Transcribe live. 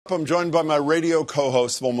I'm joined by my radio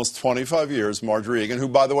co-host of almost 25 years, Margery Eagan, who,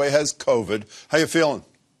 by the way, has COVID. How you feeling?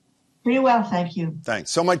 Pretty well, thank you. Thanks.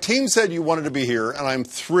 So my team said you wanted to be here, and I'm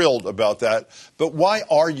thrilled about that. But why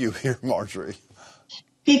are you here, Margery?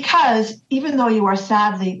 Because even though you are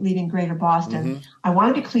sadly leaving Greater Boston, I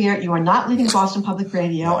want to be clear, you are not leaving Boston Public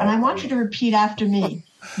Radio, and I want you to repeat after me.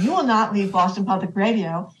 You will not leave Boston Public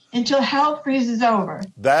Radio until hell freezes over.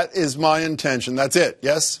 That is my intention. That's it,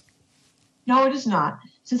 yes? No, it is not.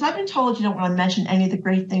 Since I've been told you don't want to mention any of the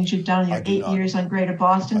great things you've done in your 8 years on Greater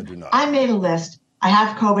Boston, I made a list. I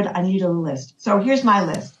have COVID. I need a list. So here's my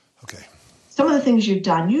list. Okay. Some of the things you've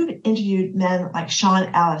done. You've interviewed men like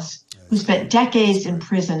Sean Ellis, who spent decades in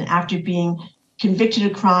prison after being convicted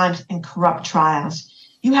of crimes and corrupt trials.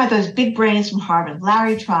 You had those big brains from Harvard,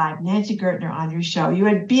 Larry Tribe, Nancy Gertner on your show. You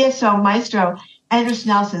had BSO maestro Anders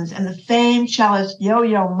Nelsons and the famed cellist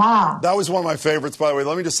Yo-Yo Ma. That was one of my favorites, by the way.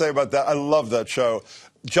 Let me just say about that. I love that show.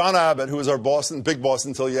 John Abbott, who was our big boss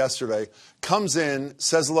until yesterday, comes in,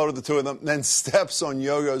 says hello to the two of them, then steps on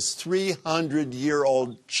Yo-Yo's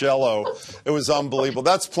 300-year-old cello. It was unbelievable.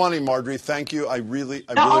 That's plenty, Margery. Thank you. I really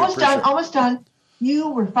appreciate it. Almost done. You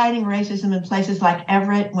were fighting racism in places like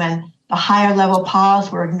Everett when the higher level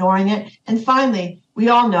pals were ignoring it. And finally, we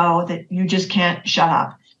all know that you just can't shut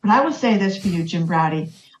up. But I will say this for you, Jim Braude.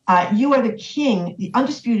 You are the king, the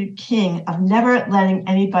undisputed king of never letting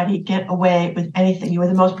anybody get away with anything. You are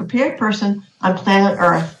the most prepared person on planet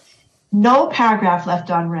Earth. No paragraph left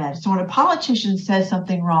unread. So when a politician says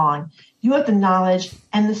something wrong, you have the knowledge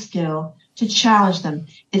and the skill to challenge them.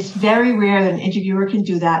 It's very rare that an interviewer can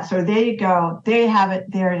do that. So there you go. There you have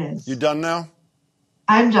it. There it is. You done now?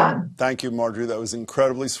 I'm done. Thank you, Margery. That was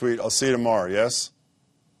incredibly sweet. I'll see you tomorrow, yes?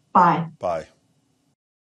 Bye. Bye.